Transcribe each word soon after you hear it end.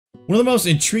One of the most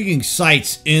intriguing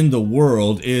sites in the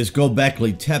world is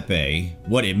Göbekli Tepe.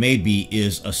 What it may be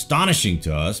is astonishing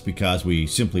to us because we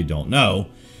simply don't know.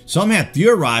 Some have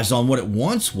theorized on what it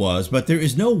once was, but there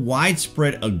is no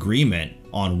widespread agreement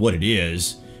on what it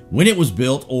is, when it was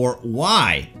built, or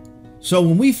why. So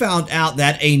when we found out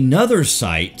that another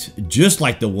site, just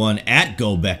like the one at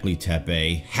Göbekli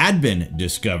Tepe, had been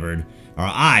discovered,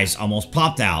 our eyes almost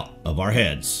popped out of our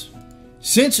heads.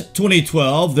 Since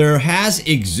 2012, there has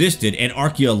existed an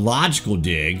archaeological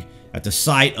dig at the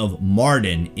site of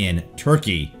Mardin in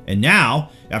Turkey. And now,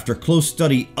 after close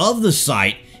study of the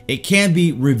site, it can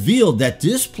be revealed that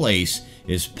this place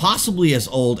is possibly as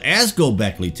old as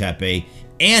Göbekli Tepe,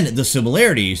 and the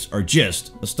similarities are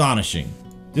just astonishing.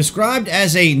 Described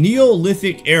as a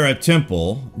Neolithic-era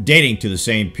temple dating to the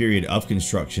same period of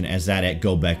construction as that at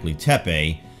Göbekli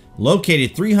Tepe,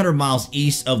 located 300 miles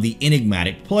east of the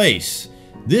enigmatic place.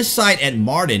 This site at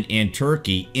Mardin in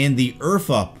Turkey in the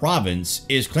Urfa province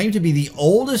is claimed to be the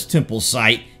oldest temple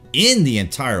site in the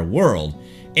entire world,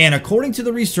 and according to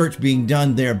the research being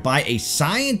done there by a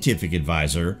scientific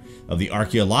advisor of the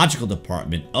Archaeological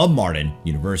department of Mardin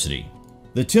University.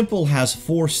 The temple has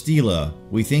 4 stela.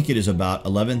 We think it is about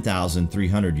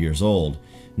 11,300 years old,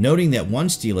 noting that one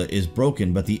stela is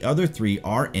broken but the other 3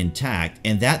 are intact,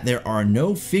 and that there are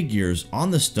no figures on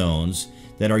the stones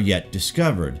that are yet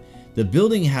discovered. The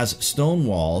building has stone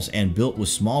walls and built with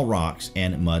small rocks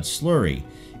and mud slurry,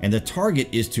 and the target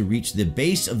is to reach the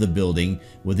base of the building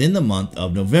within the month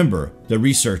of November, the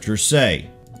researchers say.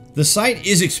 The site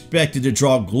is expected to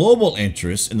draw global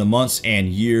interest in the months and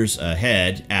years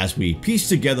ahead as we piece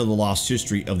together the lost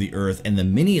history of the Earth and the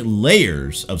many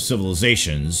layers of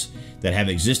civilizations that have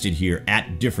existed here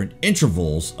at different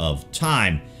intervals of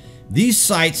time. These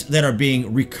sites that are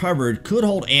being recovered could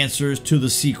hold answers to the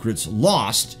secrets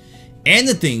lost, and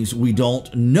the things we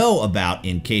don't know about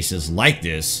in cases like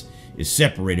this is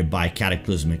separated by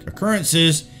cataclysmic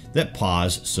occurrences that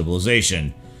pause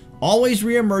civilization. Always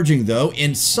re-emerging though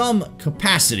in some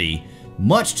capacity,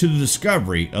 much to the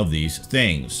discovery of these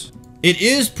things. It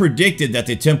is predicted that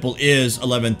the temple is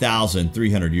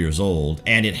 11,300 years old,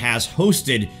 and it has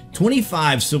hosted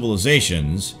 25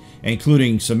 civilizations,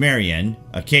 including Sumerian,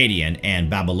 Akkadian, and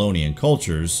Babylonian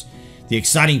cultures. The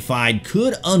exciting find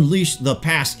could unleash the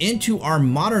past into our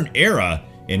modern era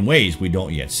in ways we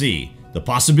don't yet see. The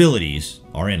possibilities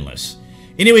are endless.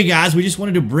 Anyway, guys, we just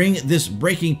wanted to bring this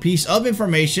breaking piece of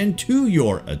information to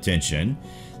your attention.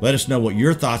 Let us know what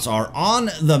your thoughts are on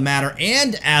the matter,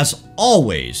 and as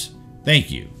always, thank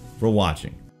you for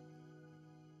watching.